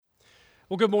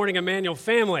Well, good morning, Emmanuel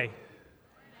family.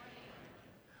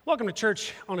 Welcome to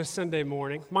church on a Sunday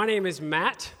morning. My name is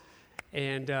Matt,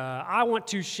 and I want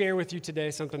to share with you today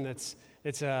something that's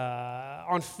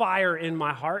on fire in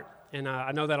my heart, and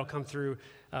I know that'll come through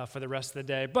for the rest of the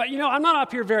day. But, I'm not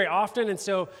up here very often, and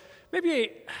so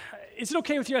maybe, is it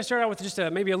okay with you I start out with just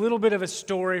maybe a little bit of a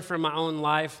story from my own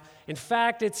life? In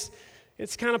fact, it's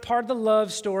kind of part of the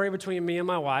love story between me and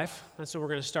my wife. That's what we're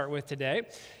going to start with today.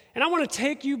 And I want to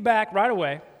take you back right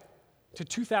away to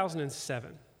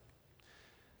 2007.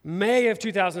 May of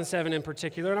 2007 in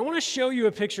particular. And I want to show you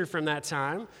a picture from that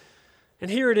time.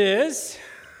 And here it is.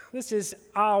 This is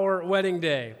our wedding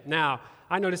day. Now,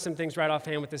 I noticed some things right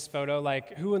offhand with this photo,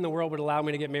 like who in the world would allow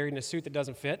me to get married in a suit that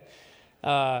doesn't fit?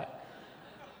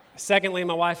 Secondly,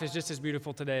 my wife is just as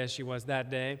beautiful today as she was that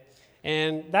day.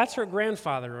 And that's her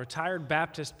grandfather, a retired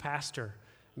Baptist pastor,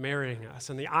 marrying us.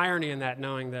 And the irony in that,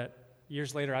 knowing that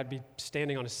years later I'd be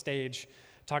standing on a stage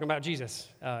talking about Jesus,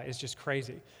 is just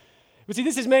crazy. But see,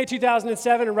 this is May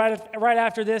 2007, and right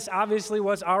after this, obviously,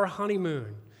 was our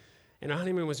honeymoon. And our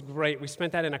honeymoon was great. We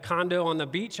spent that in a condo on the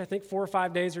beach, I think 4 or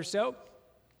 5 days or so.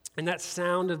 And that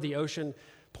sound of the ocean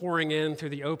pouring in through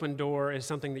the open door is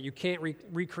something that you can't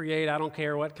recreate. I don't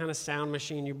care what kind of sound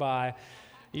machine you buy.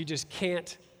 You just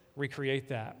can't recreate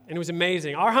that. And it was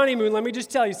amazing. Our honeymoon, let me just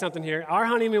tell you something here. Our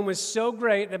honeymoon was so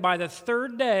great that by the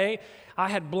third day, I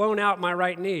had blown out my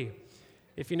right knee,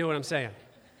 if you know what I'm saying.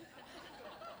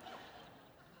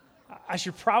 I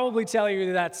should probably tell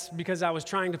you that's because I was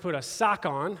trying to put a sock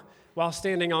on while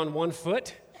standing on one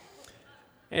foot.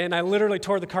 And I literally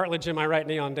tore the cartilage in my right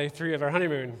knee on day 3 of our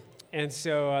honeymoon. And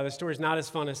so the story's not as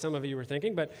fun as some of you were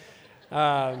thinking, but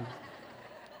all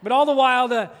the while,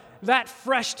 that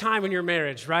fresh time in your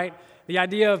marriage, right? The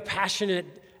idea of passionate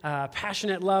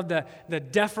love, the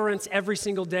deference every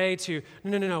single day to,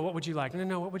 no, what would you like?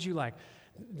 No, what would you like?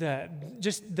 The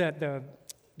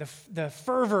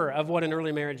fervor of what an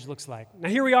early marriage looks like. Now,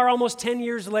 here we are almost 10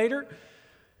 years later,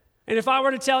 and if I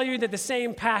were to tell you that the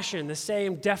same passion, the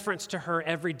same deference to her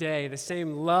every day, the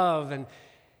same love and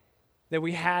that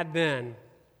we had then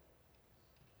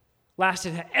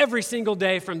lasted every single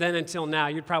day from then until now,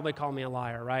 you'd probably call me a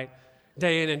liar, right?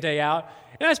 Day in and day out.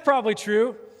 And that's probably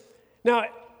true. Now,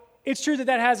 it's true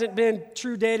that hasn't been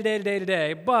true day to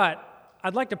day, but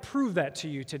I'd like to prove that to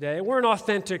you today. We're an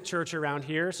authentic church around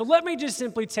here, so let me just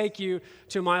simply take you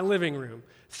to my living room.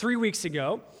 3 weeks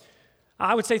ago,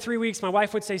 I would say 3 weeks, my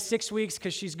wife would say 6 weeks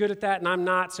because she's good at that and I'm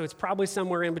not, so it's probably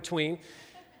somewhere in between.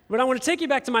 But I want to take you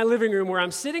back to my living room where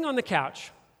I'm sitting on the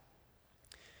couch,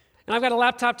 and I've got a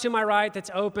laptop to my right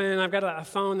that's open, I've got a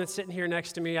phone that's sitting here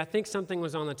next to me. I think something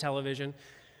was on the television.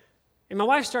 And my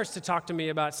wife starts to talk to me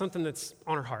about something that's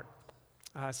on her heart,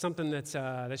 something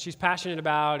that she's passionate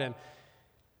about. And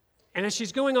as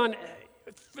she's going on,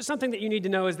 something that you need to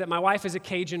know is that my wife is a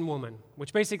Cajun woman,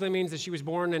 which basically means that she was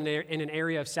born in an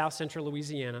area of south central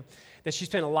Louisiana, that she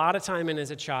spent a lot of time in as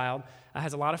a child,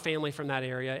 has a lot of family from that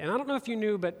area. And I don't know if you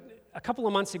knew, but a couple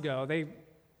of months ago,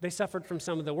 they suffered from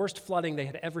some of the worst flooding they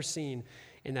had ever seen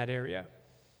in that area.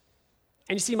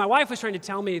 And you see, my wife was trying to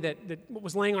tell me that what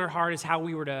was laying on her heart is how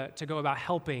we were to go about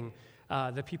helping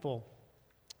the people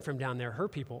from down there, her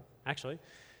people, actually.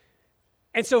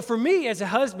 And so for me as a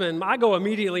husband, I go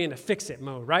immediately into fix-it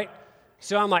mode, right?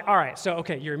 So I'm like, all right, so,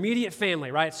 okay, your immediate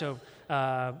family, right? So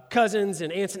cousins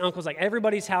and aunts and uncles, like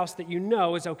everybody's house that you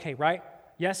know is okay, right?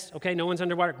 Yes? Okay, no one's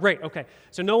underwater? Great, okay.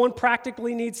 So no one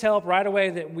practically needs help right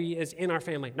away that is in our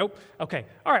family? Nope. Okay,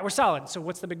 all right, we're solid. So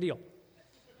what's the big deal?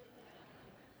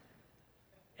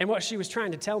 And what she was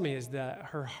trying to tell me is that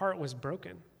her heart was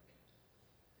broken.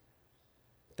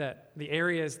 That the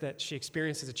areas that she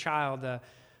experienced as a child,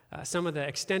 some of the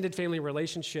extended family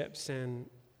relationships, and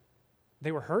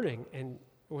they were hurting, and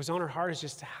what was on her heart is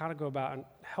just how to go about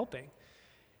helping.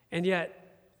 And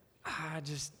yet, I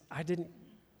didn't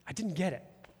get it.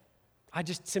 I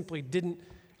just simply didn't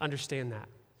understand that.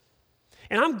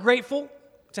 And I'm grateful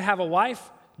to have a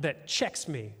wife that checks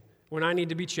me when I need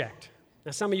to be checked.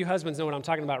 Now, some of you husbands know what I'm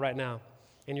talking about right now,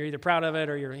 and you're either proud of it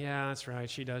or yeah, that's right,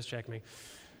 she does check me.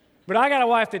 But I got a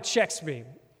wife that checks me,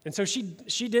 and so she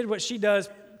did what she does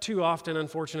too often,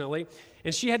 unfortunately,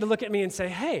 and she had to look at me and say,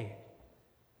 hey,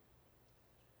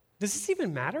 does this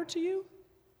even matter to you?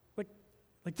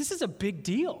 Like this is a big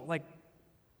deal. Like,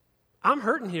 I'm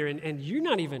hurting here, and you're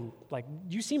not even,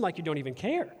 you seem like you don't even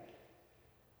care.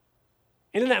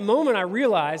 And in that moment, I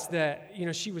realized that,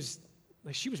 she was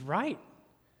right.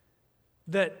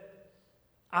 That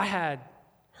I had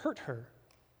hurt her.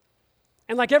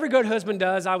 And like every good husband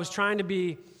does, I was trying to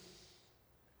be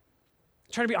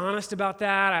honest about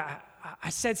that. I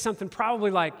said something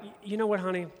probably like, you know what,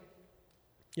 honey?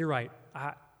 You're right.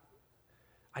 I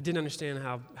didn't understand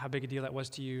how big a deal that was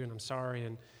to you, and I'm sorry.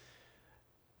 And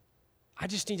I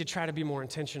just need to try to be more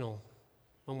intentional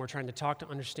when we're trying to talk to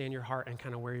understand your heart and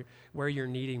kind of where you're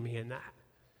needing me in that.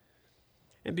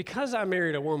 And because I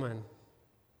married a woman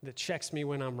that checks me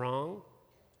when I'm wrong,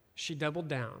 she doubled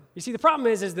down. You see, the problem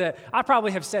is that I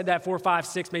probably have said that 4, 5,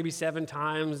 6, maybe 7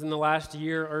 times in the last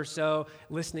year or so.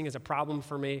 Listening is a problem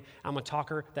for me. I'm a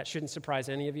talker. That shouldn't surprise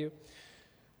any of you.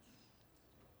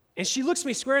 And she looks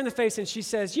me square in the face and she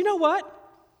says, you know what?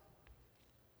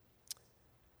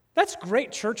 That's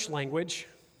great church language.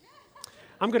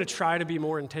 I'm going to try to be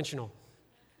more intentional.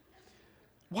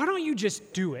 Why don't you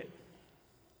just do it?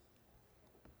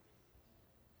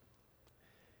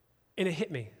 And it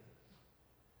hit me.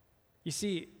 You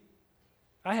see,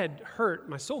 I had hurt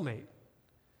my soulmate.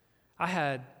 I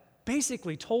had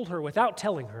basically told her without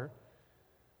telling her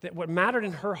that what mattered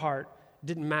in her heart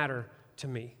didn't matter to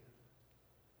me.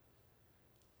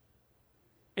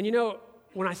 And you know,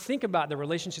 when I think about the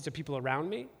relationships of people around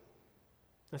me,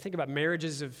 I think about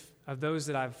marriages of those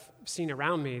that I've seen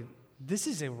around me, this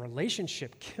is a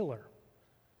relationship killer.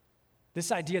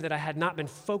 This idea that I had not been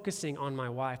focusing on my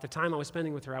wife. The time I was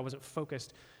spending with her, I wasn't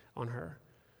focused on her.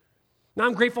 Now,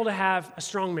 I'm grateful to have a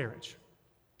strong marriage.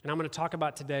 And I'm going to talk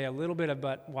about today a little bit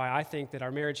about why I think that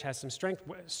our marriage has some strength,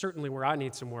 certainly where I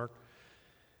need some work.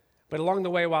 But along the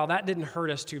way, while that didn't hurt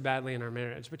us too badly in our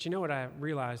marriage, but you know what I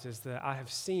realized is that I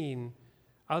have seen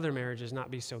other marriages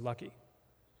not be so lucky.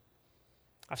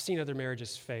 I've seen other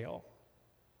marriages fail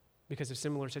because of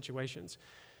similar situations.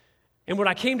 And what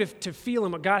I came to feel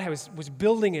and what God was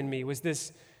building in me was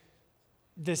this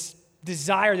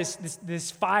desire,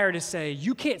 this fire to say,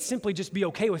 you can't simply just be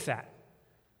okay with that.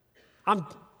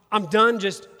 I'm done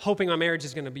just hoping my marriage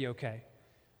is going to be okay.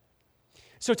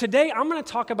 So today, I'm going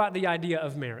to talk about the idea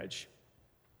of marriage.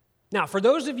 Now, for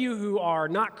those of you who are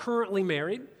not currently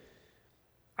married,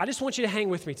 I just want you to hang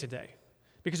with me today,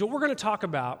 because what we're going to talk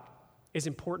about is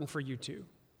important for you too.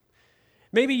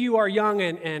 Maybe you are young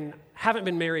and haven't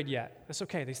been married yet. That's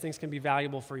okay. These things can be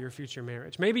valuable for your future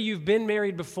marriage. Maybe you've been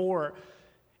married before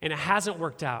and it hasn't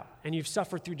worked out and you've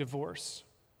suffered through divorce.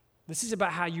 This is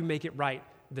about how you make it right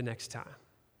the next time.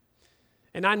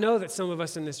 And I know that some of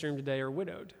us in this room today are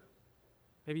widowed.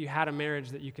 Maybe you had a marriage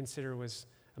that you consider was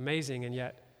amazing, and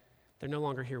yet they're no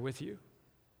longer here with you.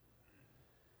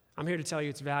 I'm here to tell you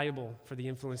it's valuable for the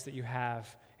influence that you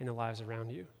have in the lives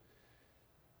around you.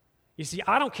 You see,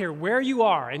 I don't care where you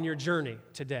are in your journey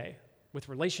today with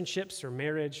relationships or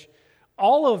marriage,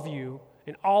 all of you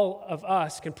and all of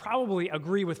us can probably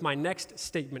agree with my next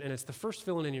statement, and it's the first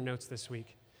fill-in in your notes this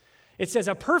week. It says,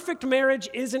 a perfect marriage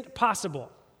isn't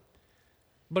possible,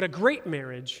 but a great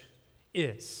marriage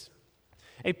is.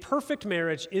 A perfect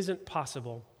marriage isn't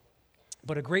possible,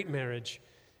 but a great marriage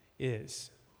is.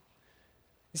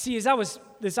 You see, as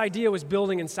this idea was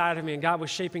building inside of me and God was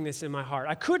shaping this in my heart,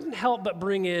 I couldn't help but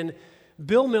bring in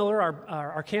Bill Miller,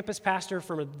 our campus pastor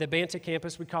from the Banta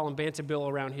campus. We call him Banta Bill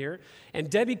around here, and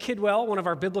Debbie Kidwell, one of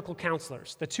our biblical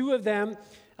counselors. The two of them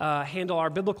handle our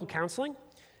biblical counseling.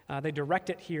 They direct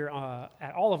it here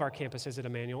at all of our campuses at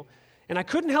Emmanuel. And I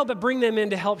couldn't help but bring them in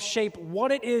to help shape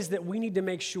what it is that we need to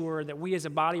make sure that we as a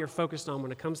body are focused on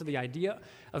when it comes to the idea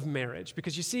of marriage.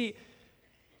 Because you see,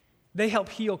 they help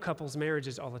heal couples'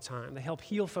 marriages all the time. They help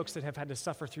heal folks that have had to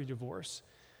suffer through divorce.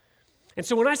 And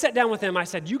so when I sat down with them, I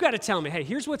said, you got to tell me, hey,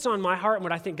 here's what's on my heart and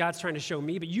what I think God's trying to show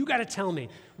me, but you got to tell me,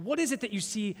 what is it that you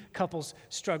see couples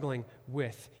struggling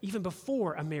with, even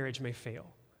before a marriage may fail?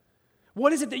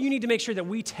 What is it that you need to make sure that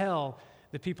we tell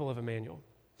the people of Emmanuel?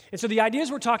 And so the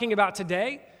ideas we're talking about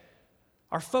today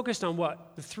are focused on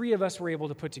what the three of us were able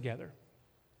to put together.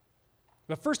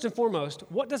 But first and foremost,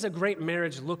 what does a great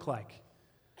marriage look like?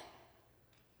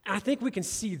 And I think we can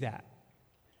see that.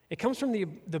 It comes from the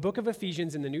book of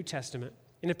Ephesians in the New Testament,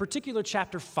 and in particular,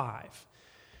 chapter 5.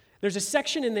 There's a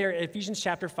section in there, Ephesians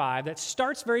chapter 5, that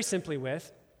starts very simply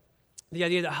with the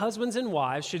idea that husbands and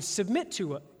wives should submit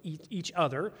to each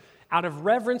other out of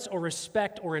reverence or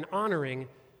respect or in honoring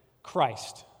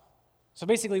Christ. So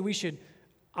basically, we should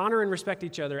honor and respect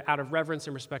each other out of reverence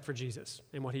and respect for Jesus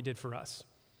and what he did for us.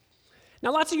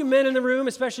 Now, lots of you men in the room,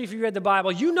 especially if you read the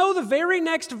Bible, you know the very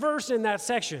next verse in that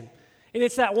section. And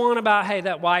it's that one about, hey,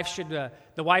 the wife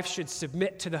should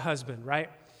submit to the husband, right?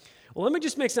 Well, let me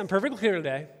just make something perfectly clear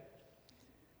today.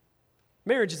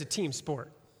 Marriage is a team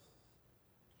sport.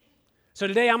 So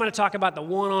today I'm going to talk about the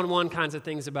one-on-one kinds of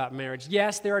things about marriage.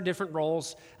 Yes, there are different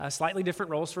roles, slightly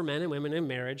different roles for men and women in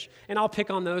marriage, and I'll pick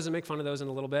on those and make fun of those in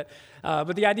a little bit.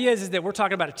 But the idea is that we're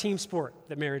talking about a team sport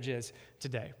that marriage is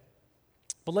today.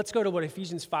 But let's go to what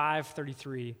Ephesians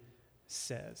 5:33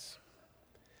 says.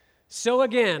 It So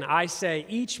again, I say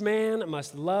each man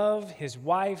must love his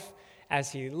wife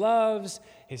as he loves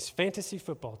his fantasy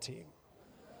football team.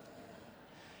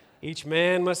 Each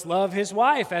man must love his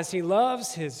wife as he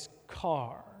loves his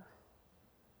car.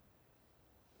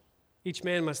 Each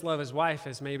man must love his wife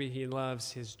as maybe he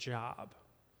loves his job.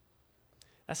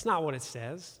 That's not what it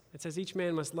says. It says each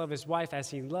man must love his wife as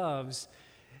he loves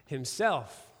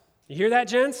himself. You hear that,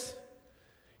 gents?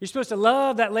 You're supposed to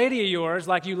love that lady of yours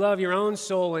like you love your own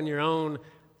soul and your own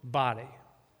body.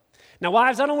 Now,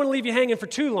 wives, I don't want to leave you hanging for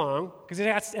too long because it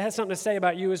has something to say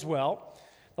about you as well.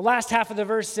 The last half of the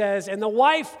verse says, and the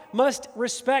wife must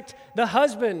respect the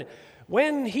husband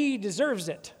when he deserves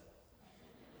it.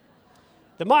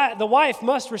 The wife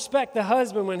must respect the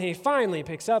husband when he finally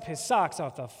picks up his socks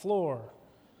off the floor.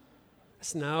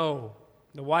 No,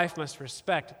 the wife must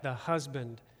respect the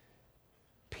husband,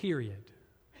 period.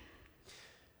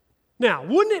 Now,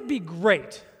 wouldn't it be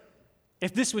great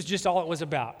if this was just all it was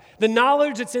about? The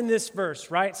knowledge that's in this verse,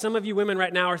 right? Some of you women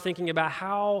right now are thinking about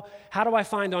how do I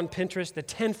find on Pinterest the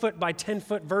 10-foot by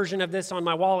 10-foot version of this on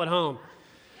my wall at home?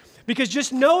 Because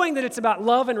just knowing that it's about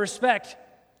love and respect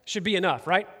should be enough,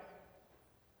 right?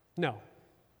 No,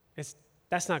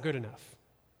 that's not good enough.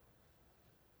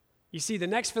 You see, the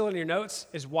next fill in your notes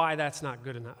is why that's not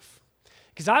good enough.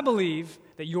 Because I believe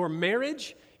that your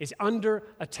marriage is under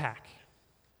attack.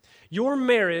 Your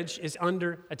marriage is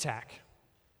under attack.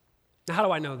 Now, how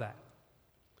do I know that?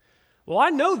 Well,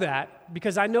 I know that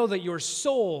because I know that your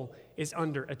soul is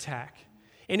under attack.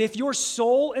 And if your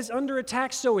soul is under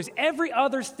attack, so is every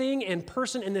other thing and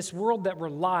person in this world that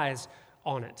relies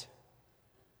on it.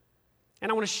 And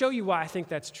I want to show you why I think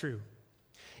that's true.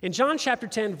 In John chapter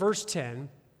 10, verse 10,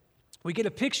 we get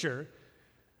a picture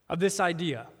of this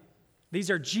idea. These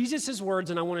are Jesus'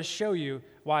 words, and I want to show you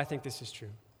why I think this is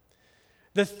true.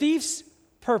 The thief's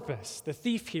purpose, the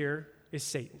thief here is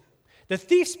Satan. The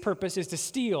thief's purpose is to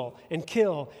steal and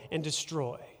kill and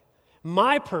destroy.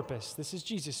 My purpose, this is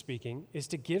Jesus speaking, is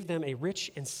to give them a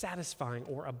rich and satisfying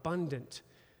or abundant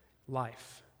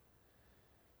life.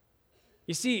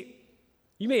 You see,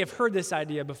 you may have heard this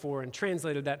idea before and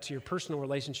translated that to your personal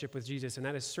relationship with Jesus, and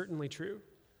that is certainly true.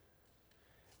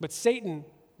 But Satan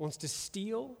wants to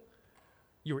steal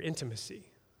your intimacy.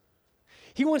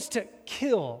 He wants to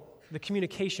kill the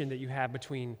communication that you have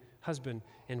between husband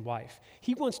and wife.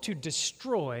 He wants to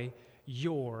destroy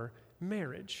your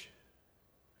marriage.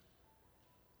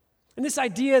 And this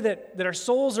idea that our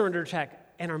souls are under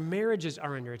attack and our marriages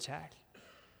are under attack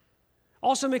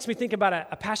also makes me think about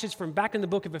a passage from back in the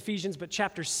book of Ephesians, but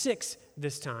chapter 6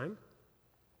 this time.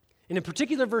 And in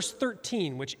particular, verse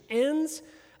 13, which ends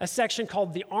a section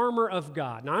called the armor of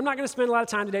God. Now, I'm not going to spend a lot of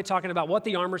time today talking about what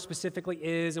the armor specifically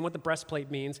is and what the breastplate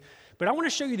means, but I want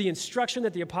to show you the instruction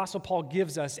that the Apostle Paul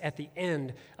gives us at the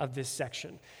end of this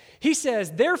section. He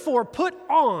says, therefore, put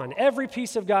on every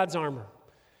piece of God's armor,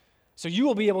 so you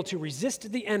will be able to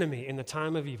resist the enemy in the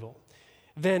time of evil.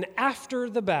 Then after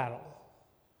the battle,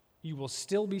 you will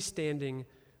still be standing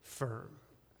firm.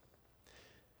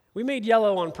 We made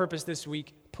yellow on purpose this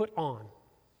week, put on.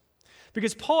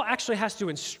 Because Paul actually has to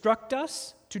instruct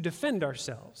us to defend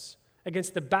ourselves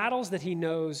against the battles that he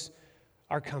knows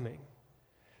are coming.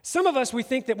 Some of us, we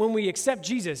think that when we accept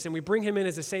Jesus and we bring him in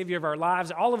as the Savior of our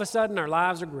lives, all of a sudden our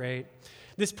lives are great.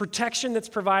 This protection that's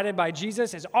provided by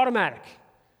Jesus is automatic.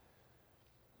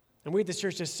 And we at this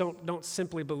church just don't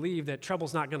simply believe that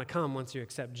trouble's not going to come once you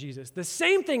accept Jesus. The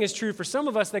same thing is true for some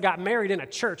of us that got married in a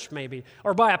church maybe,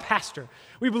 or by a pastor.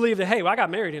 We believe that, hey, well, I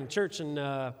got married in a church and,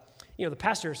 the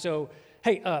pastor, so,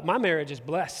 hey, my marriage is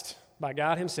blessed by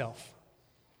God himself.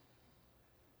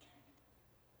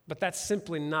 But that's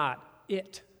simply not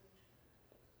it.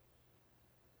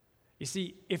 You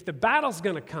see, if the battle's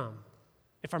going to come,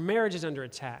 if our marriage is under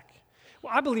attack,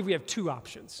 well, I believe we have two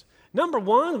options. Number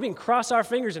one, we can cross our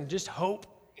fingers and just hope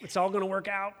it's all going to work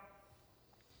out.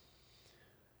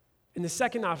 And the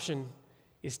second option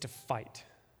is to fight.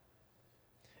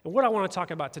 And what I want to talk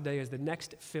about today is the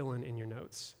next fill-in in your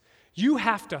notes. You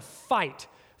have to fight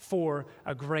for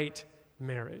a great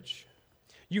marriage.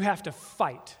 You have to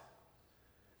fight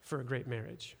for a great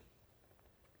marriage.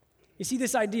 You see,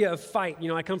 this idea of fight,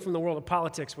 I come from the world of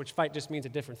politics, which fight just means a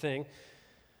different thing.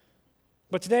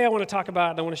 But today I want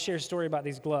to share a story about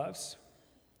these gloves.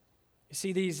 You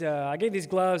see, I gave these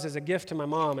gloves as a gift to my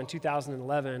mom in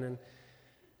 2011. And,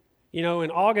 in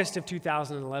August of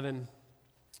 2011,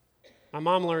 my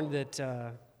mom learned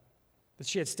that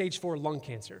she had stage 4 lung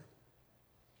cancer.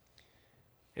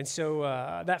 And so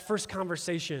that first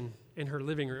conversation in her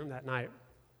living room that night,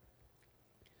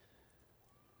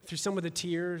 through some of the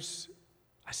tears,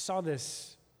 I saw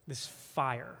this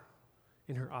fire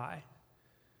in her eye.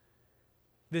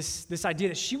 this idea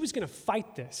that she was going to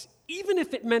fight this. Even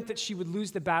if it meant that she would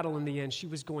lose the battle in the end, she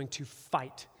was going to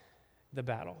fight the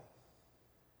battle.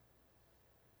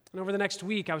 And over the next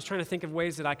week, I was trying to think of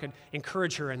ways that I could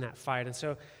encourage her in that fight. And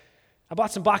so I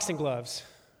bought some boxing gloves.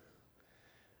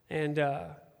 And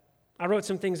I wrote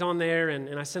some things on there,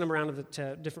 and I sent them around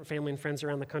to different family and friends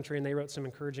around the country, and they wrote some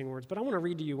encouraging words. But I want to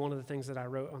read to you one of the things that I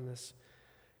wrote on this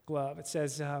glove. It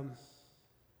says,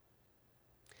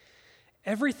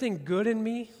 everything good in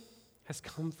me has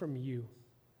come from you,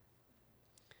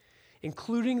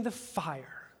 including the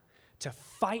fire to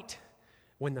fight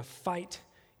when the fight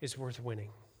is worth winning.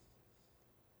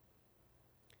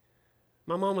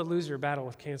 My mom would lose her battle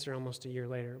with cancer almost a year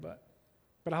later, but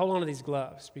I hold on to these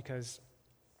gloves because,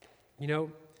 you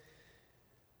know,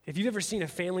 if you've ever seen a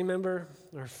family member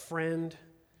or a friend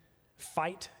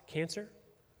fight cancer,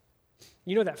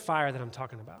 you know that fire that I'm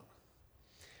talking about,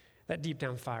 that deep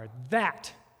down fire.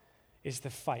 That is the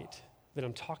fight that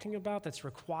I'm talking about that's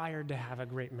required to have a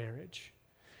great marriage.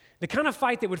 The kind of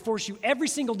fight that would force you every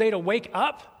single day to wake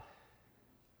up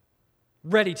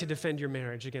ready to defend your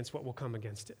marriage against what will come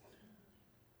against it.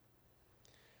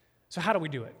 So how do we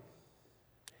do it?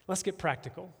 Let's get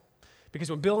practical. Because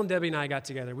when Bill and Debbie and I got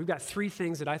together, we've got 3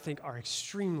 things that I think are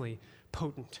extremely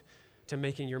potent to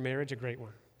making your marriage a great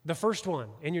one. The first one,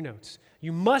 in your notes,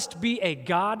 you must be a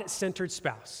God-centered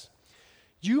spouse.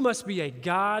 You must be a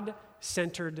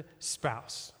God-centered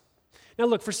spouse. Now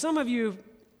look, for some of you,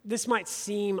 this might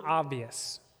seem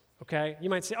obvious, okay? You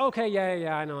might say, okay,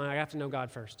 yeah, I know, I have to know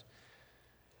God first.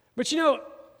 But you know,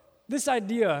 this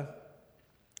idea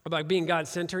about being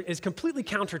God-centered is completely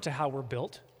counter to how we're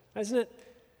built, isn't it?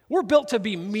 We're built to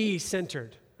be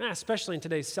me-centered, especially in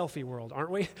today's selfie world, aren't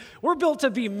we? We're built to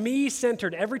be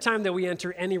me-centered every time that we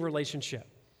enter any relationship.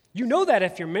 You know that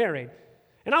if you're married.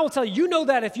 And I will tell you, you know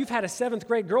that if you've had a 7th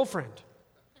grade girlfriend.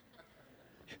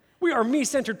 We are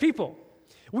me-centered people.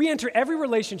 We enter every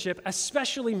relationship,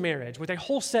 especially marriage, with a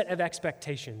whole set of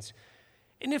expectations.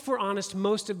 And if we're honest,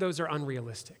 most of those are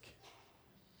unrealistic.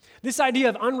 This idea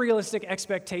of unrealistic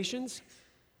expectations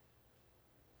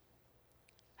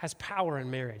has power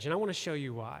in marriage, and I want to show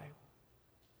you why.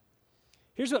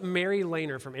 Here's what Mary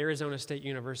Lehner from Arizona State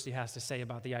University has to say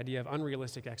about the idea of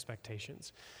unrealistic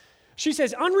expectations. She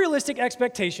says, unrealistic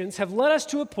expectations have led us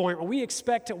to a point where we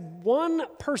expect one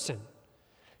person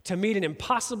to meet an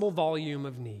impossible volume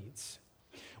of needs.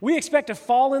 We expect to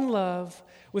fall in love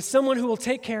with someone who will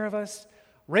take care of us,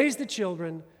 raise the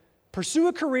children, pursue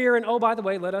a career, and oh, by the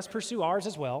way, let us pursue ours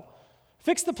as well.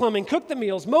 Fix the plumbing, cook the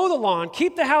meals, mow the lawn,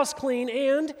 keep the house clean,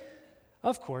 and,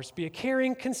 of course, be a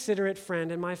caring, considerate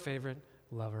friend and my favorite,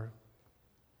 lover.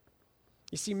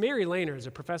 You see, Mary Lehner is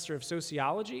a professor of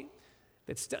sociology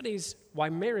that studies why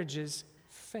marriages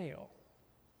fail.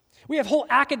 We have whole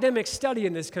academic study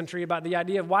in this country about the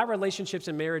idea of why relationships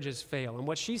and marriages fail. And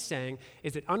what she's saying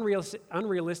is that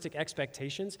unrealistic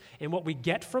expectations and what we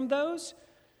get from those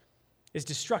is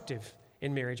destructive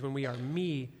in marriage when we are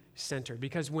me-centered.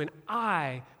 Because when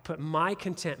I put my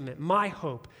contentment, my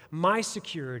hope, my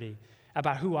security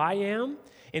about who I am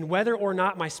and whether or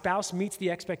not my spouse meets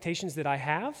the expectations that I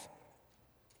have,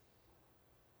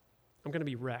 I'm going to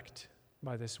be wrecked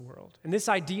by this world. And this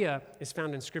idea is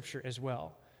found in Scripture as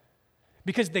well.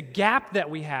 Because the gap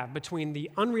that we have between the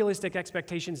unrealistic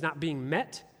expectations not being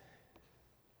met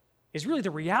is really the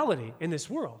reality in this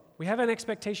world. We have an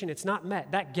expectation, it's not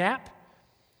met. That gap,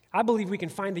 I believe we can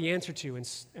find the answer to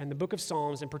in the book of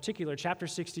Psalms, in particular, chapter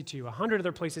 62, 100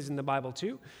 other places in the Bible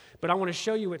too. But I want to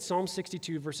show you what Psalm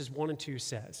 62, verses 1 and 2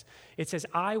 says. It says,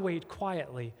 I wait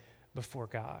quietly before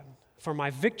God, for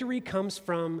my victory comes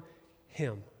from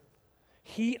Him.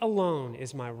 He alone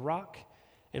is my rock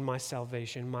and my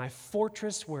salvation, my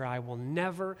fortress where I will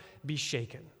never be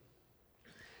shaken.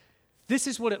 This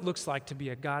is what it looks like to be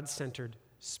a God-centered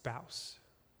spouse.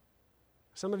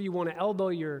 Some of you want to elbow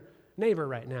your neighbor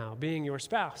right now, being your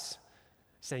spouse,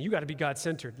 saying, you got to be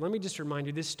God-centered. Let me just remind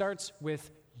you, this starts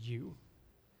with you.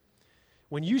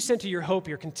 When you center your hope,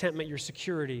 your contentment, your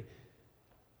security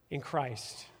in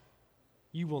Christ,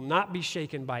 you will not be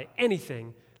shaken by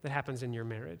anything that happens in your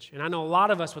marriage. And I know a lot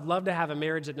of us would love to have a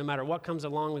marriage that no matter what comes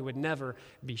along, we would never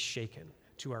be shaken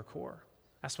to our core.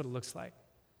 That's what it looks like.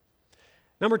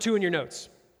 Number 2 in your notes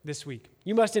this week,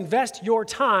 you must invest your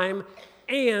time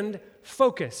and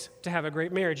focus to have a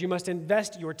great marriage. You must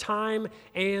invest your time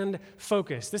and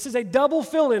focus. This is a double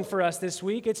fill-in for us this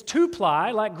week. It's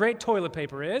 2-ply, like great toilet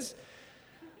paper is,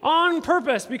 on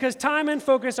purpose, because time and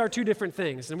focus are 2 different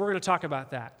things, and we're going to talk about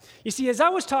that. You see, as I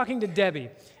was talking to Debbie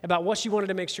about what she wanted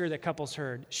to make sure that couples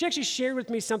heard, she actually shared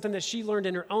with me something that she learned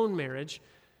in her own marriage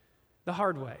the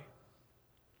hard way.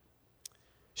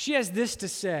 She has this to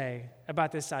say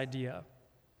about this idea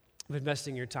of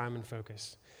investing your time and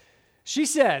focus. She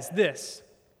says this: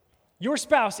 your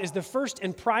spouse is the first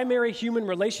and primary human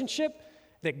relationship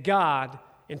that God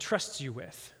entrusts you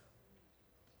with.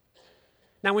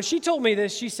 Now, when she told me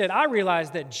this, she said, I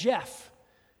realized that Jeff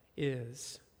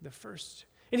is the first.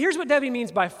 And here's what Debbie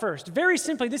means by first. Very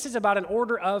simply, this is about an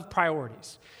order of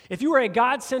priorities. If you are a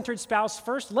God-centered spouse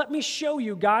first, let me show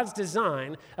you God's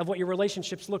design of what your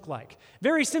relationships look like.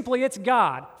 Very simply, it's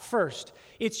God first.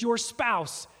 It's your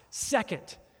spouse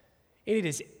second. And it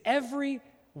is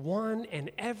everyone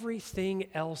and everything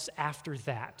else after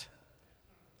that.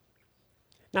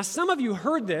 Now, some of you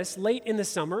heard this late in the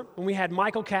summer when we had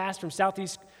Michael Cass from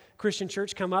Southeast Christian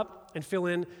Church come up and fill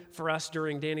in for us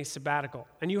during Danny's sabbatical.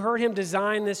 And you heard him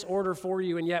design this order for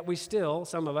you, and yet we still,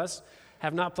 some of us,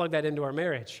 have not plugged that into our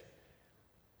marriage.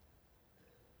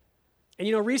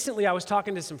 And recently I was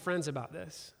talking to some friends about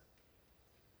this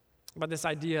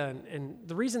idea, and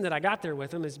the reason that I got there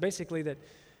with them is basically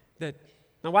that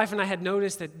my wife and I had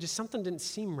noticed that just something didn't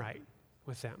seem right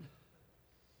with them.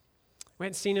 We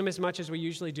hadn't seen them as much as we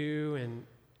usually do,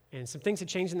 and some things had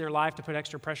changed in their life to put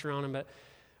extra pressure on them, but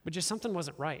just something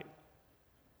wasn't right.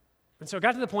 And so it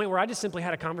got to the point where I just simply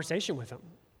had a conversation with them.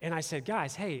 And I said,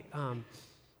 guys, hey,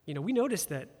 we noticed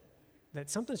that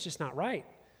something's just not right.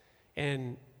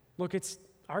 And look, it's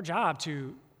our job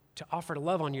to offer to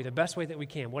love on you the best way that we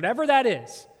can. Whatever that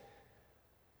is,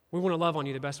 we want to love on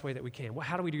you the best way that we can. Well,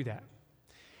 how do we do that?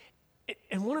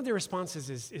 And one of their responses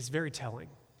is very telling.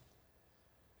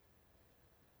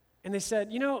 And they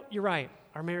said, you're right.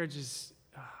 Our marriage is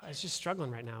just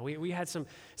struggling right now. We had some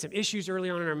issues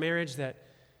early on in our marriage that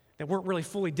weren't really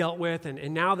fully dealt with.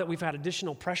 And now that we've had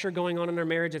additional pressure going on in our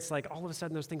marriage, it's like all of a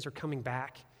sudden those things are coming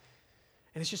back.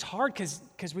 And it's just hard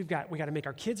because we got to make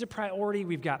our kids a priority.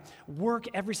 We've got work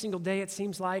every single day, it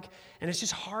seems like. And it's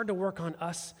just hard to work on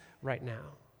us right now.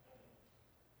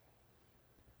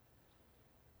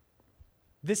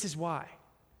 This is why.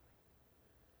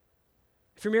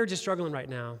 If your marriage is struggling right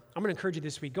now, I'm going to encourage you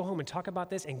this week, go home and talk about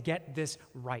this and get this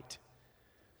right.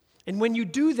 And when you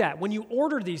do that, when you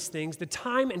order these things, the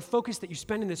time and focus that you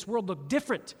spend in this world look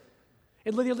different.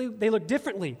 They look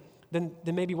differently than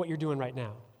maybe what you're doing right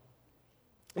now.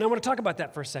 And I want to talk about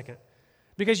that for a second,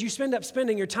 because you end up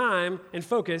spending your time and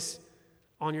focus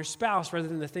on your spouse rather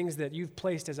than the things that you've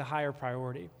placed as a higher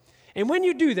priority. And when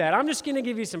you do that, I'm just going to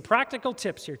give you some practical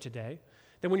tips here today,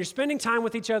 that when you're spending time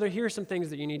with each other, here are some things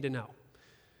that you need to know.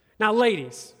 Now,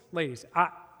 ladies, I'm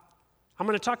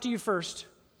going to talk to you first,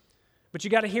 but you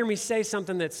got to hear me say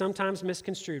something that's sometimes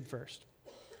misconstrued first.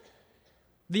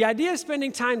 The idea of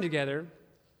spending time together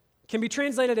can be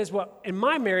translated as what, in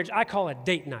my marriage, I call a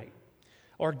date night,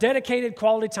 or dedicated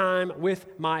quality time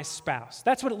with my spouse.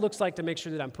 That's what it looks like to make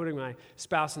sure that I'm putting my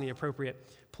spouse in the appropriate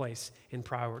place in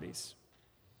priorities.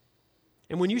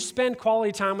 And when you spend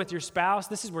quality time with your spouse,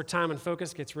 this is where time and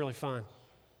focus gets really fun.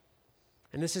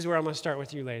 And this is where I'm going to start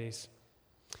with you, ladies.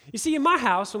 You see, in my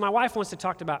house, when my wife wants to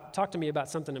talk to me about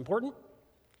something important,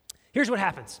 here's what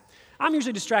happens. I'm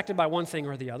usually distracted by one thing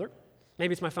or the other.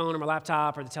 Maybe it's my phone or my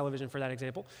laptop or the television for that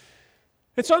example.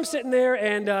 And so I'm sitting there,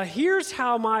 and here's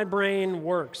how my brain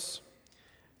works.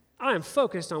 I am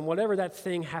focused on whatever that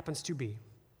thing happens to be.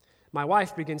 My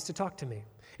wife begins to talk to me.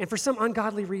 And for some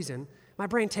ungodly reason, my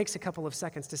brain takes a couple of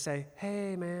seconds to say,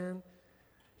 hey, man,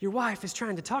 your wife is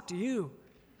trying to talk to you.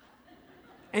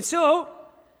 And so,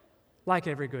 like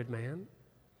every good man,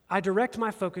 I direct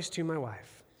my focus to my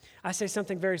wife. I say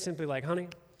something very simply like, honey,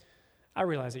 I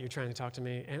realize that you're trying to talk to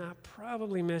me, and I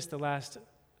probably missed the last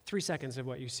 3 seconds of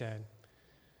what you said.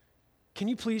 Can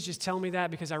you please just tell me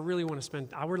that? Because I really want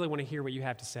to hear what you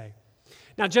have to say.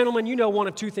 Now, gentlemen, one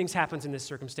of two things happens in this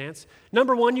circumstance.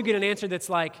 Number one, you get an answer that's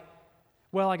like,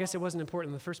 well, I guess it wasn't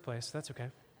important in the first place. That's okay.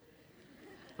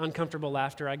 Uncomfortable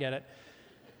laughter, I get it.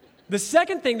 The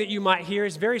second thing that you might hear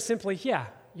is very simply, yeah,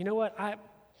 you know what? I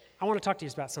want to talk to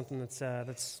you about something that's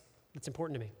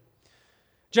important to me.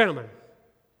 Gentlemen,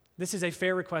 this is a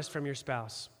fair request from your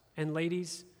spouse. And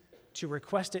ladies, to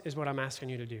request it is what I'm asking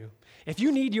you to do. If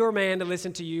you need your man to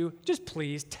listen to you, just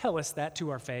please tell us that to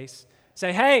our face.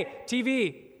 Say, hey,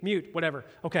 TV, mute, whatever.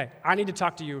 Okay, I need to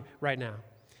talk to you right now.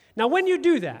 Now, when you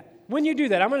do that,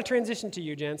 I'm going to transition to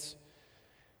you, gents.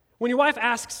 When your wife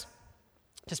asks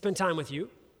to spend time with you,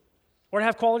 or to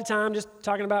have quality time just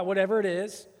talking about whatever it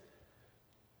is,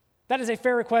 that is a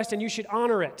fair request and you should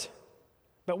honor it.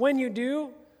 But when you do,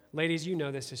 ladies, you know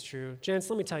this is true. Gents,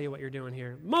 let me tell you what you're doing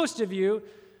here. Most of you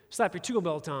slap your tool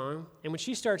belt on, and when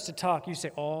she starts to talk, you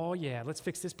say, oh yeah, let's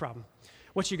fix this problem.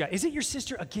 What you got? Is it your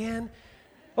sister again?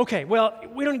 Okay, well,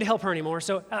 we don't need to help her anymore.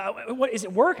 So, what is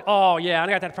it? Work? Oh, yeah, I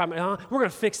got that problem. We're going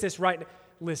to fix this right now.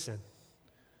 Listen,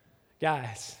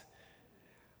 guys,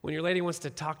 when your lady wants to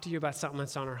talk to you about something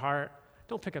that's on her heart,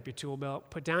 don't pick up your tool belt.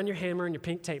 Put down your hammer and your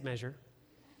pink tape measure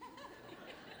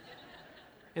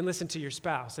and listen to your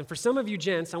spouse. And for some of you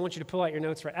gents, I want you to pull out your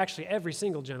notes right. Actually, every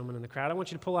single gentleman in the crowd, I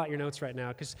want you to pull out your notes right now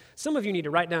because some of you need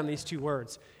to write down these 2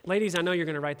 words. Ladies, I know you're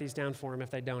going to write these down for them if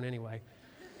they don't anyway.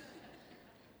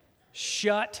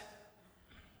 Shut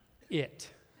it.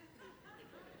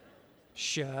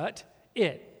 Shut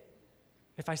it.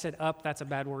 If I said up, that's a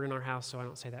bad word in our house, so I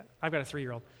don't say that. I've got a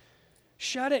 3-year-old.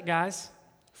 Shut it, guys.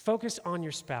 Focus on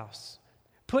your spouse.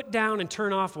 Put down and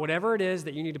turn off whatever it is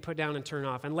that you need to put down and turn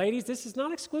off. And ladies, this is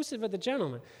not exclusive of the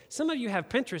gentlemen. Some of you have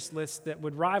Pinterest lists that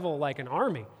would rival like an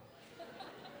army.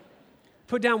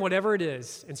 Put down whatever it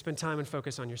is and spend time and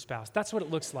focus on your spouse. That's what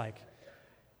it looks like.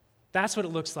 That's what it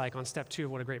looks like on step 2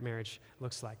 of what a great marriage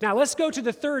looks like. Now, let's go to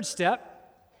the 3rd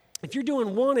step. If you're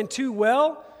doing 1 and 2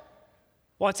 well,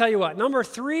 I'll tell you what, number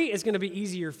 3 is going to be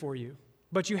easier for you,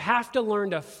 but you have to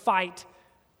learn to fight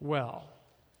well.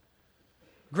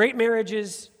 Great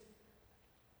marriages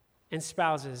and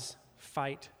spouses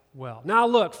fight well. Now,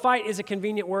 look, fight is a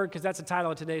convenient word because that's the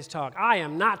title of today's talk. I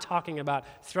am not talking about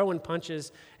throwing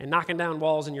punches and knocking down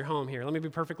walls in your home here. Let me be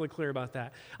perfectly clear about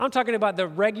that. I'm talking about the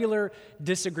regular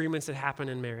disagreements that happen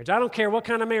in marriage. I don't care what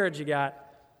kind of marriage you got,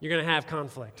 you're going to have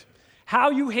conflict. How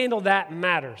you handle that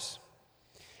matters.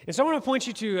 And so I want to point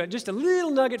you to just a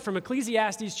little nugget from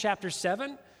Ecclesiastes chapter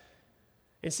 7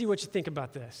 and see what you think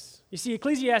about this. You see,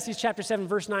 Ecclesiastes chapter 7,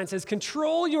 verse 9 says,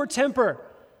 "Control your temper,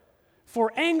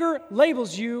 for anger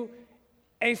labels you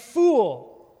a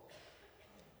fool."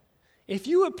 If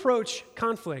you approach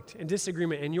conflict and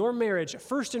disagreement in your marriage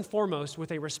first and foremost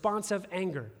with a response of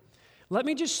anger, let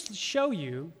me just show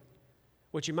you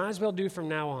what you might as well do from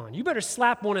now on. You better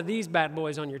slap one of these bad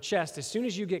boys on your chest as soon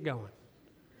as you get going.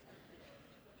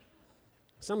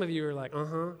 Some of you are like,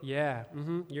 yeah,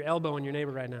 you're elbowing your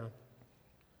neighbor right now.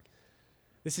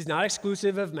 This is not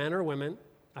exclusive of men or women.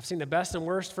 I've seen the best and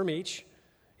worst from each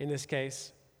in this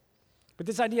case. But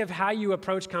this idea of how you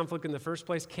approach conflict in the first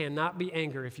place cannot be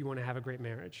anger if you want to have a great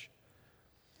marriage.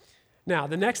 Now,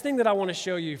 the next thing that I want to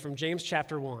show you from James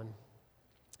chapter 1,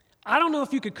 I don't know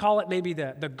if you could call it maybe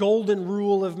the golden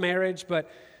rule of marriage, but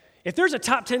if there's a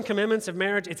top 10 commandments of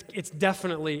marriage, it's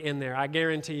definitely in there, I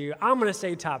guarantee you. I'm going to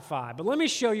say top 5, but let me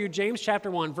show you James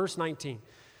chapter 1, verse 19.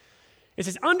 It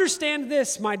says, "Understand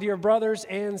this, my dear brothers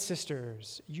and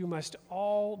sisters. You must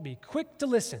all be quick to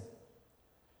listen,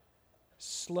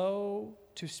 slow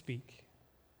to speak,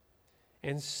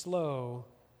 and slow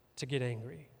to get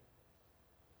angry."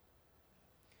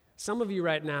 Some of you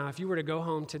right now, if you were to go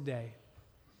home today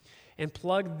and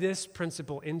plug this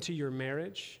principle into your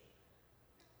marriage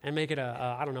and make it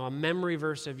a memory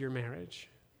verse of your marriage,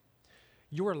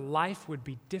 your life would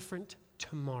be different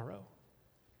tomorrow.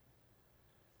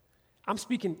 I'm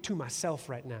speaking to myself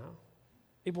right now.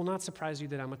 It will not surprise you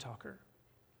that I'm a talker.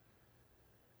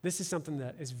 This is something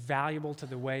that is valuable to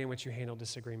the way in which you handle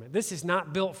disagreement. This is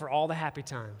not built for all the happy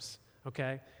times,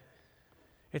 okay?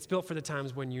 It's built for the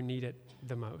times when you need it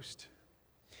the most.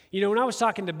 You know, when I was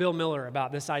talking to Bill Miller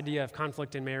about this idea of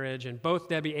conflict in marriage, and both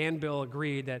Debbie and Bill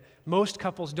agreed that most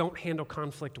couples don't handle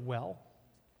conflict well,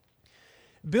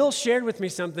 Bill shared with me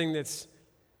something that's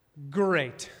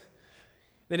great,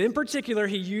 that in particular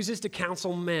he uses to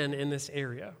counsel men in this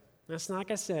area. That's not,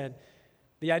 like I said,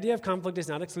 the idea of conflict is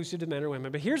not exclusive to men or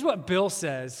women, but here's what Bill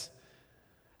says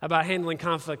about handling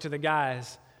conflict to the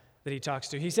guys that he talks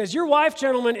to. He says, "Your wife,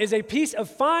 gentlemen, is a piece of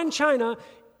fine china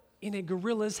in a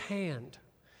gorilla's hand."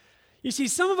 You see,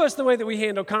 some of us, the way that we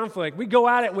handle conflict, we go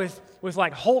at it with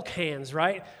like Hulk hands,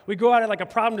 right? We go at it like a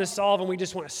problem to solve and we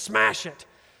just want to smash it.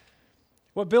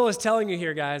 What Bill is telling you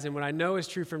here, guys, and what I know is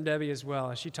true from Debbie as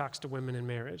well as she talks to women in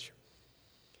marriage,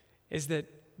 is that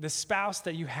the spouse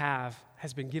that you have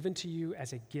has been given to you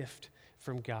as a gift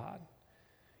from God.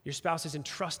 Your spouse is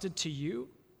entrusted to you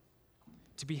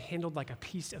to be handled like a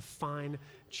piece of fine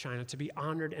china, to be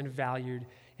honored and valued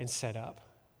and set up.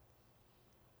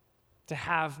 To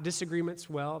have disagreements,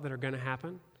 well, that are going to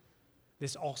happen,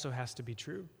 this also has to be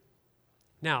true.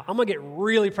 Now, I'm going to get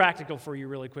really practical for you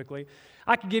really quickly.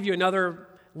 I could give you another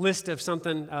list of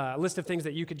things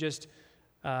that you could just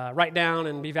write down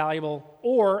and be valuable,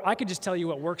 or I could just tell you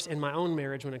what works in my own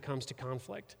marriage when it comes to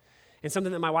conflict, and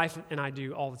something that my wife and I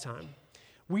do all the time.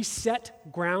 We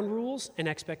set ground rules and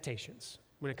expectations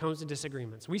when it comes to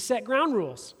disagreements. We set ground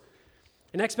rules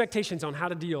and expectations on how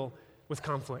to deal with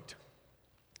conflict.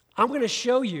 I'm going to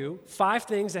show you 5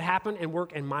 things that happen and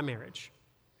work in my marriage.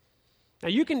 Now,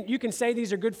 you can say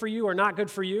these are good for you or not good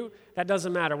for you. That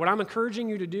doesn't matter. What I'm encouraging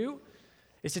you to do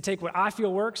is to take what I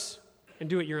feel works and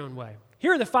do it your own way.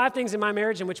 Here are the 5 things in my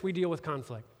marriage in which we deal with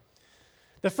conflict.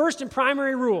 The first and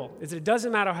primary rule is that it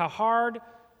doesn't matter how hard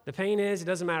the pain is, it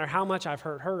doesn't matter how much I've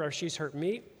hurt her or she's hurt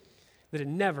me, that it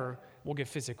never will get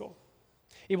physical.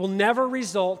 It will never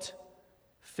result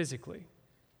physically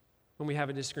when we have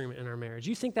a disagreement in our marriage.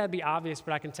 You think that'd be obvious,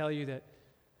 but I can tell you that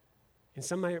in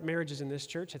some marriages in this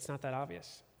church, it's not that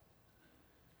obvious.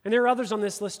 And there are others on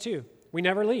this list too. We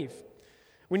never leave.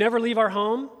 We never leave our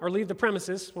home or leave the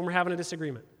premises when we're having a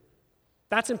disagreement.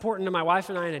 That's important to my wife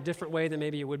and I in a different way than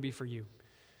maybe it would be for you.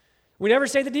 We never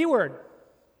say the D word.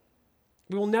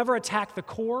 We will never attack the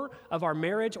core of our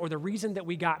marriage or the reason that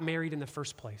we got married in the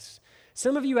first place.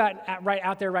 Some of you right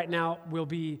out there right now will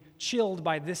be chilled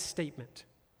by this statement.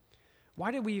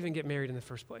 Why did we even get married in the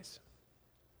first place?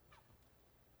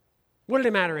 What did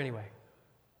it matter anyway?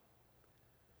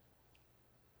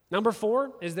 Number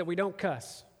 4 is that we don't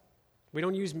cuss. We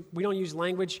don't use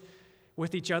language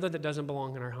with each other that doesn't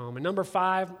belong in our home. And number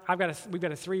 5, we've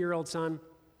got a 3-year-old son.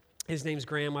 His name's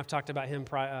Graham. I've talked about him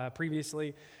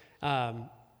previously.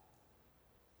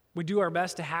 We do our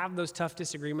best to have those tough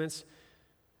disagreements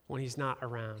when he's not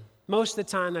around. Most of the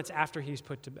time, that's after he's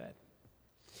put to bed.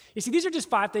 You see, these are just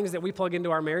 5 things that we plug into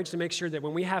our marriage to make sure that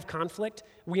when we have conflict,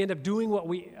 we end up doing what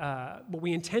we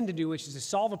intend to do, which is to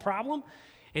solve a problem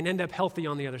and end up healthy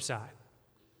on the other side.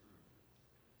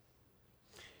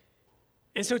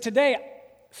 And so today,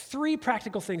 3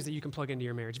 practical things that you can plug into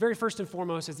your marriage. Very first and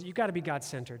foremost is that you've got to be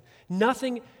God-centered.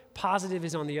 Nothing positive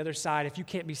is on the other side if you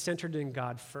can't be centered in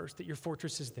God first, that your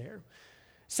fortress is there.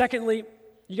 Secondly,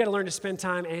 you got to learn to spend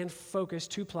time and focus,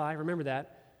 2-ply, remember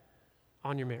that,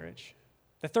 on your marriage.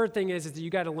 The third thing is that you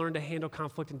got to learn to handle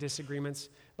conflict and disagreements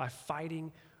by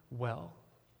fighting well.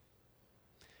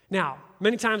 Now,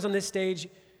 many times on this stage,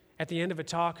 at the end of a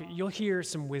talk, you'll hear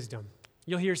some wisdom.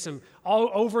 You'll hear some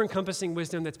all-over-encompassing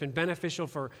wisdom that's been beneficial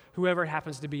for whoever it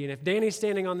happens to be. And if Danny's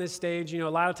standing on this stage, a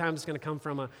lot of times it's going to come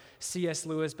from a C.S.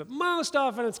 Lewis, but most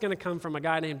often it's going to come from a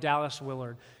guy named Dallas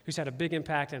Willard, who's had a big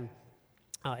impact in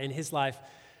his life.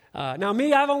 Now,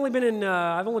 me, I've only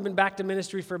been back to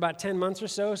ministry for about 10 months or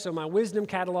so my wisdom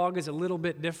catalog is a little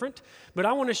bit different. But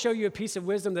I want to show you a piece of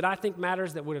wisdom that I think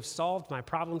matters that would have solved my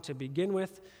problem to begin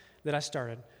with that I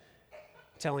started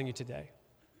telling you today.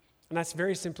 And that's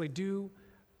very simply do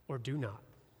or do not.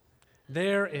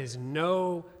 There is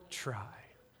no try.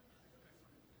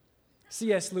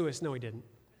 C.S. Lewis, no, he didn't.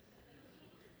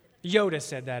 Yoda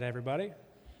said that, everybody.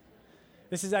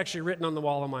 This is actually written on the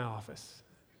wall of my office.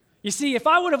 You see, if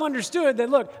I would have understood that,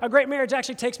 look, a great marriage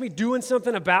actually takes me doing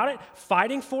something about it,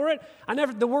 fighting for it,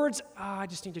 the words, I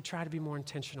just need to try to be more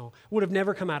intentional, would have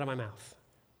never come out of my mouth.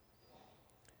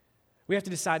 We have to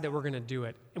decide that we're going to do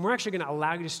it. And we're actually going to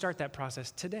allow you to start that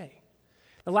process today.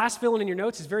 The last fill-in your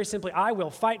notes is very simply, I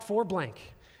will fight for blank.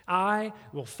 I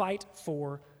will fight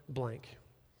for blank.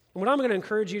 And what I'm going to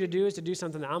encourage you to do is to do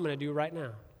something that I'm going to do right now.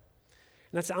 And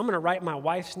that's I'm going to write my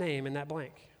wife's name in that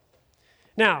blank.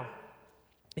 Now,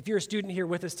 if you're a student here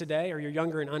with us today or you're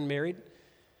younger and unmarried,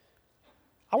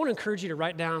 I want to encourage you to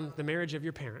write down the marriage of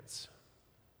your parents.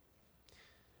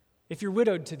 If you're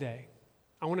widowed today,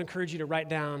 I want to encourage you to write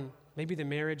down maybe the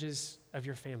marriages of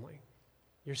your family,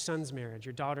 your son's marriage,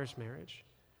 your daughter's marriage.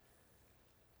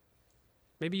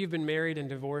 Maybe you've been married and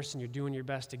divorced and you're doing your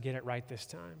best to get it right this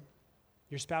time.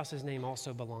 Your spouse's name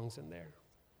also belongs in there.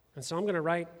 And so I'm going to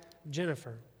write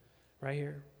Jennifer right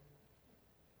here.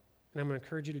 And I'm going to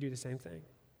encourage you to do the same thing.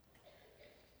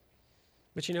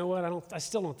 But you know what? I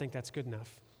still don't think that's good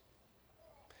enough.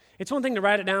 It's one thing to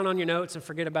write it down on your notes and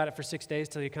forget about it for 6 days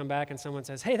till you come back and someone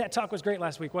says, hey, that talk was great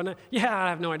last week, wasn't it? Yeah, I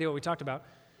have no idea what we talked about.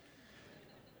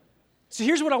 So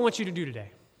here's what I want you to do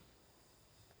today.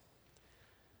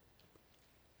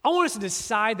 I want us to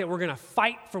decide that we're going to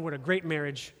fight for what a great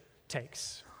marriage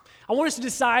takes. I want us to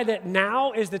decide that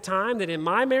now is the time that in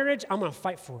my marriage, I'm going to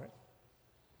fight for it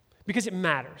because it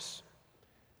matters.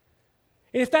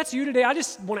 And if that's you today, I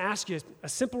just want to ask you a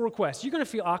simple request. You're going to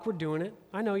feel awkward doing it.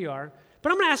 I know you are.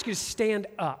 But I'm going to ask you to stand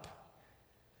up.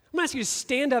 I'm going to ask you to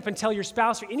stand up and tell your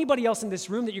spouse or anybody else in this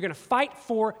room that you're going to fight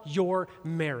for your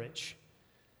marriage.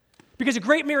 Because a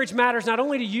great marriage matters not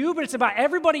only to you, but it's about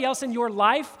everybody else in your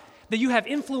life that you have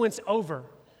influence over.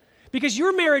 Because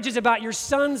your marriage is about your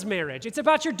son's marriage. It's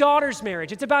about your daughter's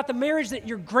marriage. It's about the marriage that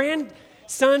your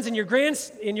grandsons and your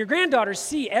granddaughters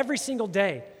see every single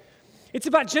day. It's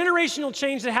about generational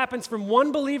change that happens from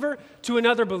one believer to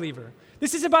another believer.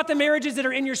 This is about the marriages that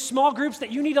are in your small groups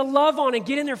that you need to love on and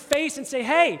get in their face and say,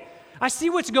 hey, I see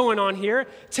what's going on here.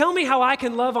 Tell me how I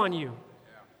can love on you.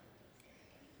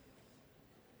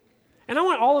 And I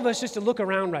want all of us just to look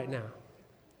around right now.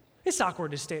 It's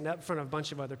awkward to stand up in front of a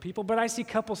bunch of other people, but I see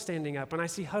couples standing up, and I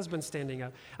see husbands standing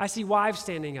up. I see wives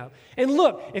standing up. And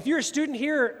look, if you're a student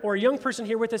here or a young person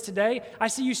here with us today, I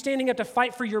see you standing up to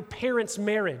fight for your parents'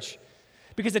 marriage.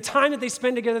 Because the time that they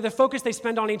spend together, the focus they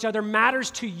spend on each other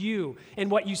matters to you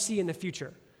and what you see in the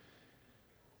future.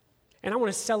 And I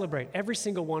want to celebrate every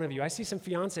single one of you. I see some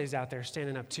fiancés out there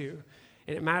standing up too,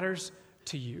 and it matters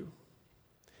to you.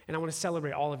 And I want to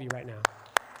celebrate all of you right now.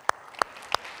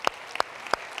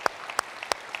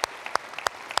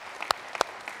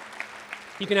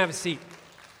 You can have a seat.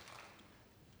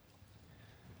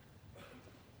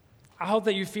 I hope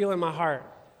that you feel in my heart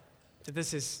that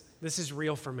this is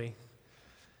real for me.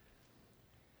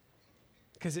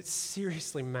 Because it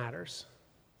seriously matters.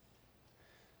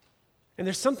 And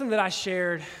there's something that I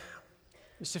shared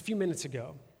just a few minutes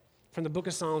ago from the book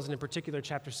of Psalms, and in particular,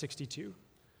 chapter 62,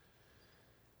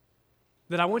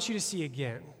 that I want you to see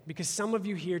again, because some of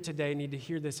you here today need to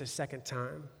hear this a second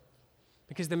time,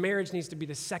 because the marriage needs to be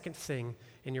the second thing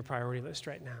in your priority list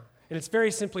right now. And it's very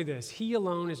simply this: He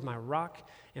alone is my rock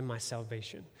and my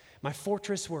salvation, my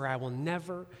fortress where I will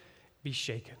never be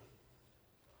shaken.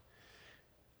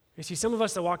 You see, some of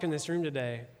us that walked in this room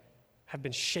today have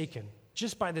been shaken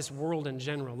just by this world in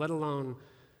general, let alone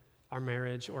our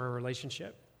marriage or our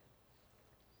relationship.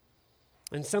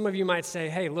 And some of you might say,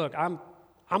 hey, look, I'm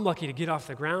lucky to get off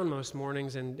the ground most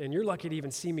mornings, and you're lucky to even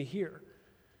see me here.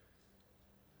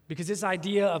 Because this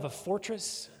idea of a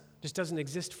fortress just doesn't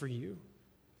exist for you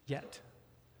yet.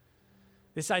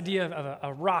 This idea of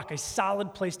a rock, a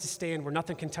solid place to stand where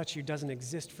nothing can touch you, doesn't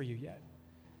exist for you yet.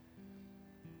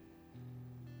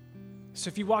 So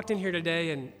if you walked in here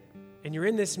today and you're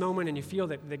in this moment and you feel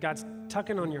that God's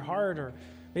tugging on your heart, or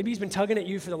maybe He's been tugging at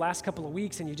you for the last couple of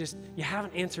weeks and you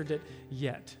haven't answered it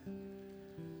yet,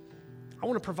 I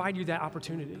want to provide you that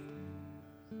opportunity.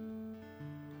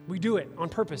 We do it on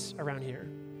purpose around here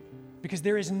because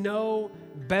there is no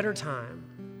better time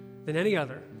than any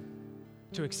other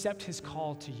to accept His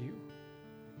call to you.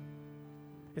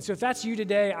 And so if that's you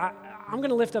today, I'm going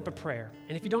to lift up a prayer.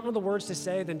 And if you don't know the words to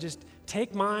say, then just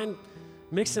take mine,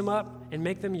 mix them up, and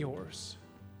make them yours.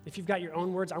 If you've got your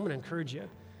own words, I'm going to encourage you.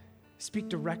 Speak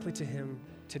directly to Him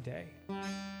today.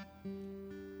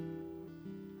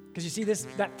 Because you see,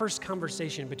 that first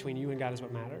conversation between you and God is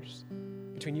what matters.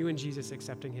 Between you and Jesus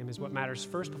accepting Him is what matters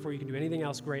first before you can do anything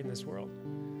else great in this world.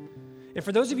 And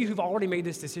for those of you who've already made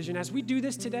this decision, as we do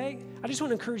this today, I just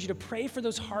want to encourage you to pray for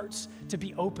those hearts to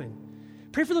be open.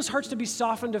 Pray for those hearts to be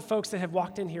softened to folks that have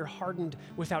walked in here hardened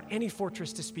without any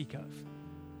fortress to speak of.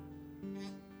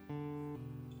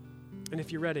 And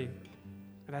if you're ready,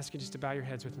 I'd ask you just to bow your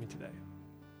heads with me today.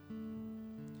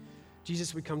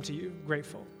 Jesus, we come to you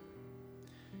grateful.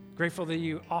 Grateful that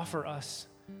you offer us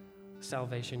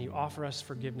salvation. You offer us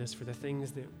forgiveness for the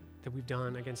things that we've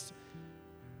done against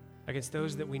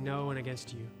those that we know and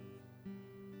against you.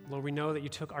 Lord, we know that you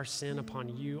took our sin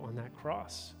upon you on that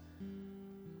cross.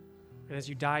 And as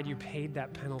you died, you paid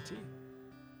that penalty.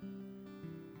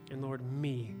 And Lord,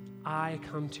 I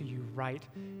come to you right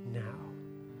now.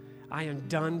 I am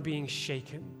done being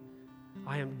shaken.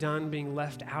 I am done being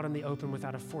left out in the open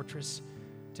without a fortress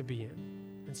to be in.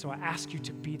 And so I ask you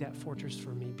to be that fortress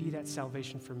for me, be that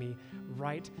salvation for me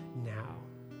right now.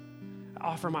 I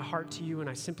offer my heart to you, and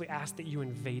I simply ask that you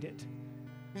invade it.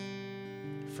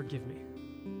 Forgive me.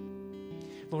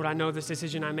 Lord, I know this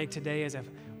decision I make today is a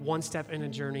one step in a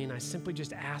journey, and I simply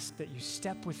just ask that you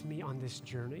step with me on this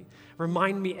journey.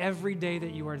 Remind me every day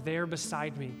that you are there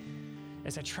beside me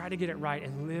as I try to get it right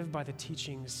and live by the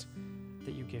teachings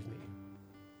that you give me.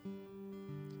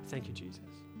 Thank you, Jesus.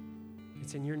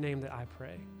 It's in your name that I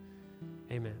pray.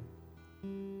 Amen.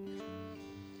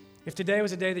 If today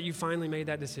was a day that you finally made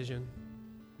that decision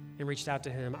and reached out to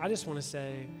Him, I just want to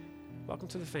say, welcome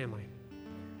to the family.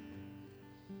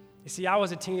 You see, I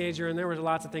was a teenager, and there was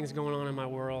lots of things going on in my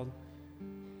world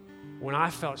when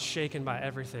I felt shaken by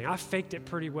everything. I faked it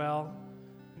pretty well.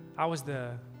 I was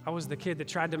the kid that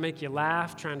tried to make you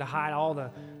laugh, trying to hide all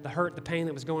the hurt, the pain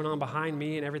that was going on behind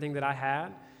me and everything that I had.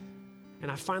 And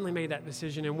I finally made that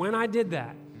decision. And when I did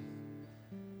that,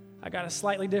 I got a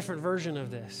slightly different version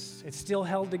of this. It's still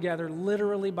held together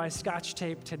literally by Scotch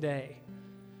tape today.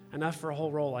 Enough for a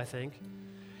whole roll, I think.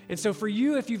 And so for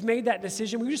you, if you've made that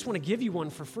decision, we just want to give you one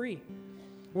for free.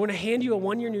 We want to hand you a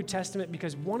one-year New Testament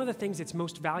because one of the things that's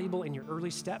most valuable in your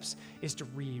early steps is to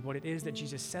read what it is that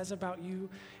Jesus says about you,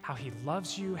 how He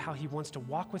loves you, how He wants to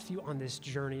walk with you on this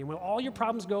journey. And will all your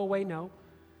problems go away? No.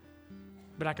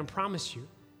 But I can promise you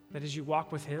that as you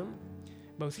walk with Him,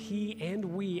 both He and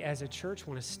we as a church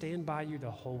want to stand by you the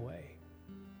whole way.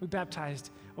 We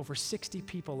baptized over 60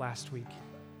 people last week,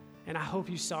 and I hope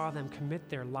you saw them commit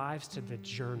their lives to the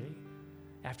journey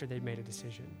after they'd made a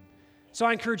decision. So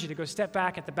I encourage you to go step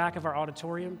back at the back of our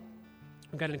auditorium.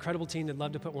 We've got an incredible team that'd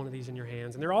love to put one of these in your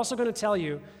hands. And they're also going to tell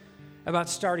you about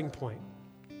Starting Point,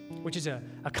 which is a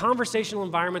conversational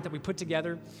environment that we put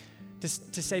together to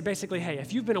say basically, hey,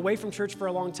 if you've been away from church for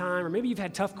a long time, or maybe you've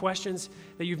had tough questions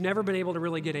that you've never been able to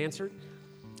really get answered,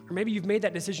 or maybe you've made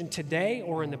that decision today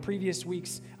or in the previous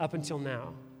weeks up until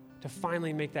now to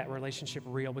finally make that relationship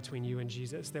real between you and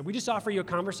Jesus, that we just offer you a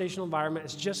conversational environment.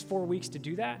 It's just 4 weeks to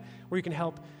do that, where you can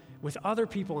help with other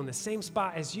people in the same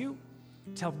spot as you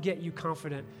to help get you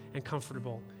confident and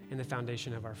comfortable in the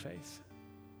foundation of our faith.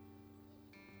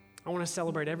 I want to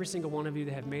celebrate every single one of you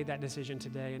that have made that decision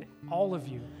today and all of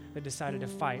you that decided to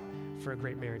fight for a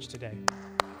great marriage today.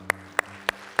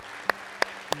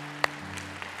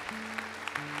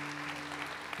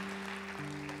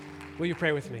 Will you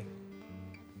pray with me?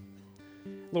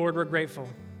 Lord, we're grateful.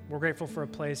 We're grateful for a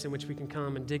place in which we can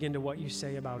come and dig into what you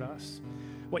say about us,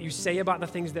 what you say about the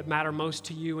things that matter most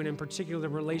to you, and in particular, the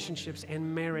relationships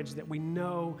and marriage that we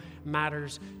know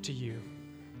matters to you.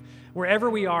 Wherever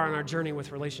we are on our journey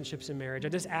with relationships and marriage, I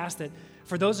just ask that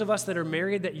for those of us that are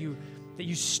married, that you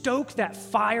stoke that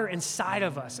fire inside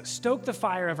of us, stoke the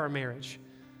fire of our marriage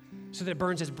so that it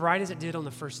burns as bright as it did on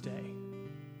the first day.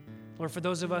 Lord, for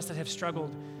those of us that have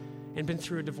struggled and been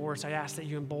through a divorce, I ask that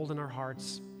you embolden our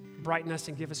hearts, brighten us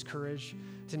and give us courage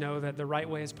to know that the right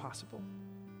way is possible.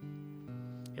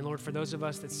 And Lord, for those of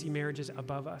us that see marriages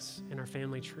above us in our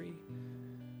family tree,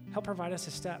 help provide us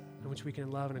a step in which we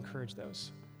can love and encourage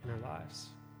those in our lives.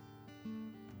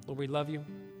 Lord, we love you.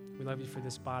 We love you for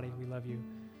this body. We love you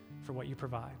for what you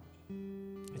provide.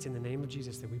 It's in the name of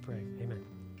Jesus that we pray. Amen.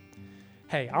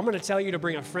 Hey, I'm going to tell you to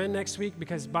bring a friend next week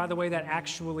because, by the way, that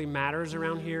actually matters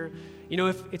around here. You know,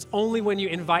 if it's only when you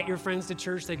invite your friends to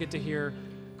church they get to hear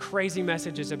crazy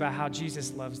messages about how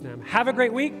Jesus loves them. Have a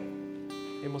great week,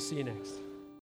 and we'll see you next.